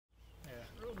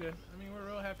good. I mean, we're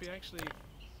real happy. Actually,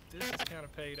 this has kind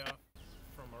of paid off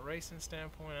from a racing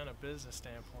standpoint and a business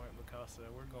standpoint because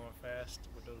we're going fast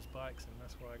with those bikes, and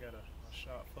that's why I got a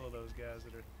shop full of those guys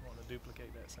that are wanting to duplicate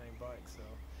that same bike. So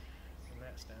from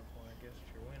that standpoint, I guess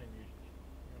if you're winning,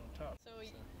 you're on top.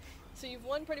 So you've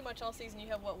won pretty much all season.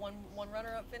 You have what, one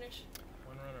runner-up finish?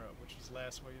 One runner-up, which was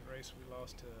last race we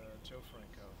lost to Joe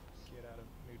Franco, a kid out of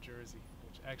New Jersey,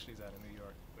 which actually is out of New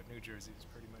York, but New Jersey is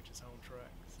pretty much his home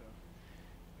track. So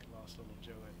we lost little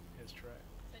Joe at his track.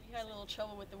 Said you had a little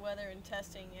trouble with the weather and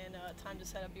testing and time to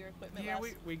set up your equipment. Yeah,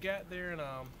 we got there and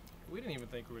we didn't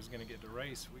even think we was going to get to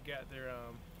race. We got there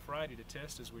Friday to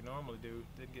test as we normally do.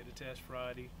 Didn't get to test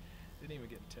Friday. Didn't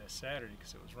even get to test Saturday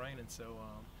because it was raining. So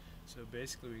so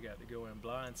basically we got to go in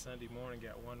blind Sunday morning.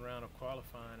 Got one round of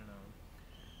qualifying, and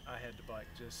I had the bike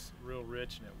just real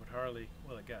rich, and it would hardly.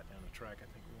 Well, it got down the track. I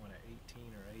think we went at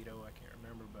 18 or 8.0. I can't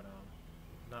remember, but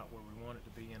not where we wanted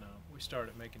to be. And we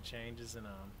started making changes and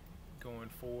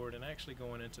going forward, and actually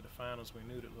going into the finals, we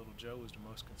knew that little Joe was the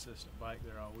most consistent bike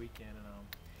there all weekend, and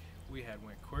we had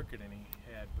went quicker than he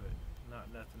had, but not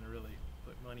nothing to really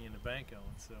put money in the bank on.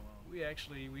 So we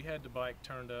had the bike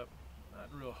turned up, not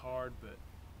real hard, but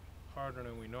harder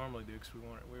than we normally do, because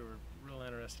we were real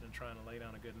interested in trying to lay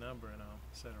down a good number and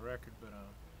set a record, but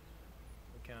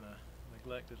we kind of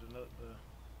neglected and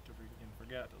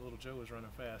forgot that little Joe was running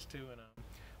fast too, and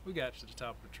we got to the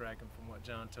top of the track, and from what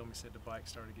John told me, said the bike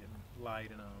started getting light,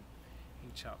 and he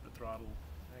chopped the throttle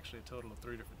actually a total of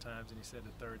 3 different times, and he said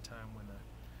the third time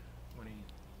when he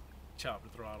chopped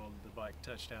the throttle, the bike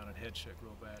touched down and head shook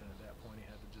real bad, and at that point he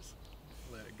had to just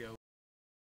let it go.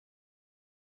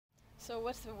 So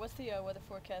what's the weather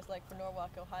forecast like for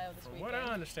Norwalk, Ohio this weekend? From what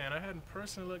I understand, I hadn't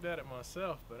personally looked at it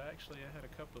myself, but actually I had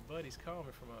a couple of buddies call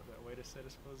me from out that way. They said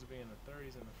it's supposed to be in the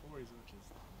 30s and the 40s, which is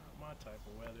not my type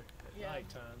of weather at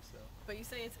nighttime. So. But you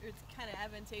say it's kind of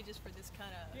advantageous for this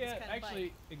kind of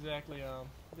bike. Exactly.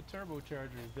 The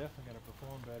turbocharger is definitely going to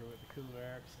perform better with the cooler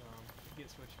air. It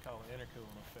gets what you call an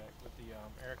intercooling effect with the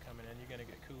air coming in. You're going to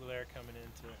get cool air coming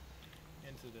into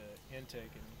the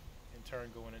intake and in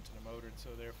turn going into the motor, and so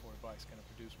therefore the bike's going to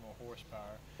produce more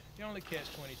horsepower. The only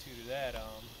catch-22 to that,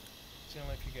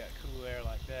 generally if you got cool air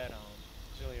like that,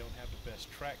 generally you don't have the best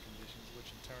track conditions,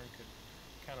 which in turn could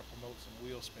kind of promote some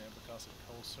wheel spin because of the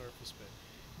cold surface, but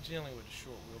generally with a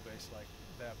short wheelbase like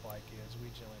that bike is, we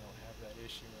generally don't have that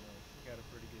issue, and we got a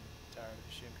pretty good tire.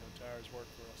 The Shinko tires work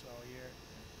for us all year,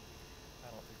 and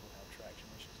I don't think we'll have traction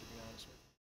issues, to be honest with you.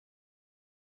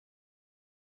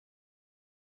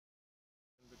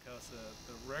 Because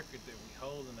the record that we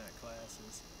hold in that class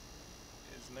is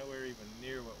nowhere even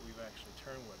near what we've actually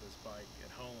turned with this bike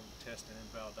at home testing in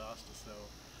Valdosta. So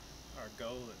our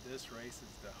goal at this race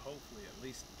is to hopefully at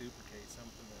least duplicate some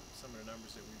of the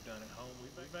numbers that we've done at home.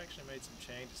 We've actually made some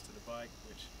changes to the bike,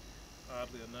 which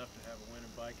oddly enough, to have a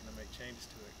winning bike and to make changes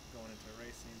to it going into a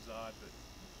race seems odd, but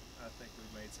I think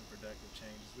we've made some productive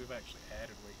changes. We've actually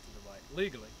added weight to the bike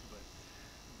legally, but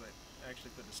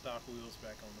actually put the stock wheels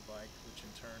back on the bike, which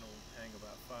in turn will hang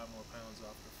about 5 more pounds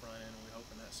off the front end, and we're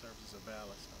hoping that serves as a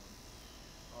ballast.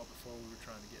 All before we were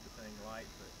trying to get the thing light,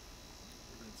 but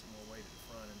we're putting some more weight at the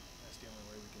front, and that's the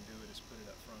only way we can do it, is put it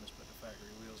up front, is put the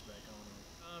factory wheels back on.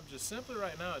 Just simply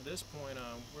right now at this point,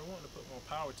 we're wanting to put more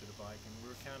power to the bike, and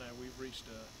we've reached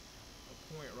a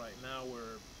point right now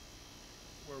where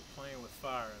we're playing with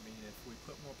fire. I mean, if we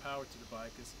put more power to the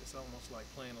bike, it's almost like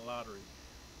playing a lottery.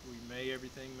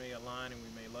 Everything may align, and we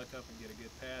may luck up and get a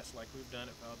good pass like we've done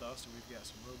at Valdosta. We've got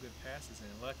some real good passes in.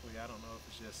 Luckily, I don't know if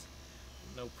it's just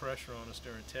no pressure on us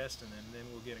during testing, and then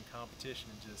we'll get in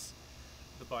competition and just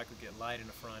the bike will get light in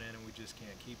the front end and we just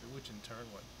can't keep it, which in turn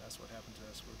that's what happened to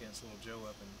us against little Joe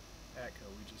up in Atco.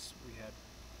 We had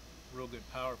real good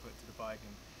power put to the bike,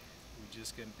 and we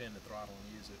just couldn't pin the throttle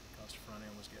and use it because the front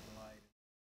end was getting light.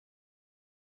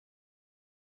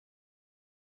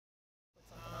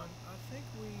 I think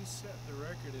we set the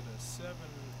record at a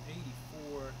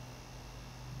 784.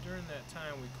 During that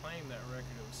time we claimed that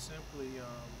record. It was simply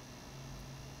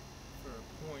for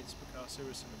points, because there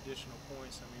were some additional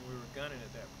points. I mean, we were gunning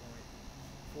at that point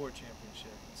for a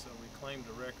championship, and so we claimed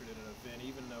a record at an event,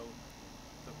 even though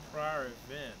the prior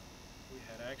event we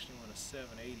had actually won a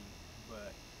 780,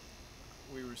 but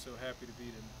we were so happy to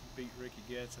beat Ricky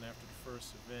Getz, and after the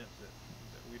first event that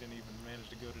we didn't even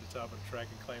manage to go to the top of the track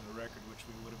and claim the record, which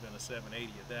we would have been a 780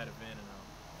 at that event, and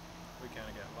we kind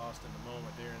of got lost in the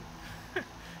moment there and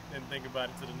didn't think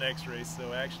about it to the next race.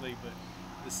 So actually, but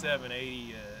the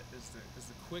 780 is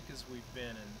the quickest we've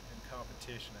been in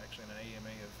competition, actually, in an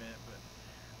AMA event. But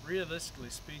realistically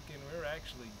speaking, we're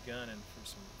actually gunning for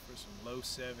some low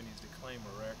 70s to claim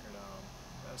a record.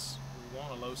 we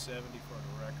want a low 70 for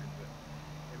the record, but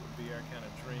it would be our kind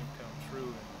of dream come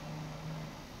true and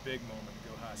big moment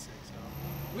to go high 6.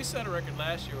 We set a record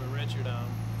last year with Richard.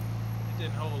 It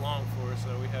didn't hold long for us,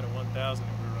 so we had a 1,000 that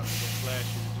we were running against last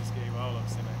year. It just gave all of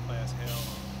us in that class hell.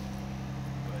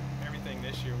 But everything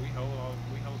this year, we hold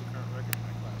the current record in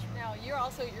that class. Right now you're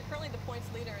currently the points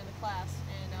leader in the class,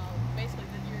 and basically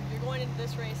you're going into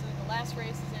this race, and the last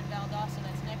race is in Valdosta.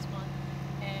 That's next month,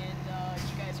 and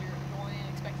you guys are going in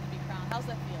expected to be crowned. How's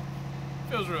that feel?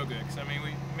 Feels real good, because I mean,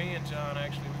 me and John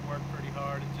actually we worked pretty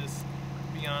hard. And just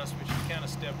to be honest with you, kind of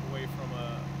stepped away from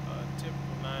a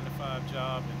typical 9-to-5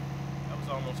 job, and that was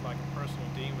almost like a personal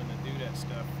demon to do that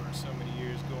stuff for so many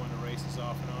years, going to races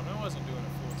off and on. I wasn't doing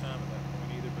it full time at that point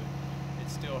either, but it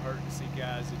still hurt to see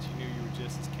guys that you knew you were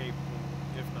just as capable,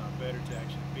 if not better, to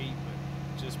actually beat, but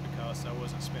just because I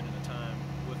wasn't spending the time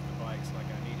with the bikes like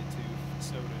I needed to.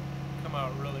 So to come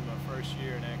out really my first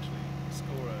year and actually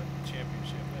score a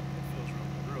championship, it feels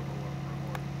real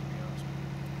rewarding, to be honest with you.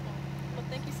 Well,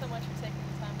 thank you so much for taking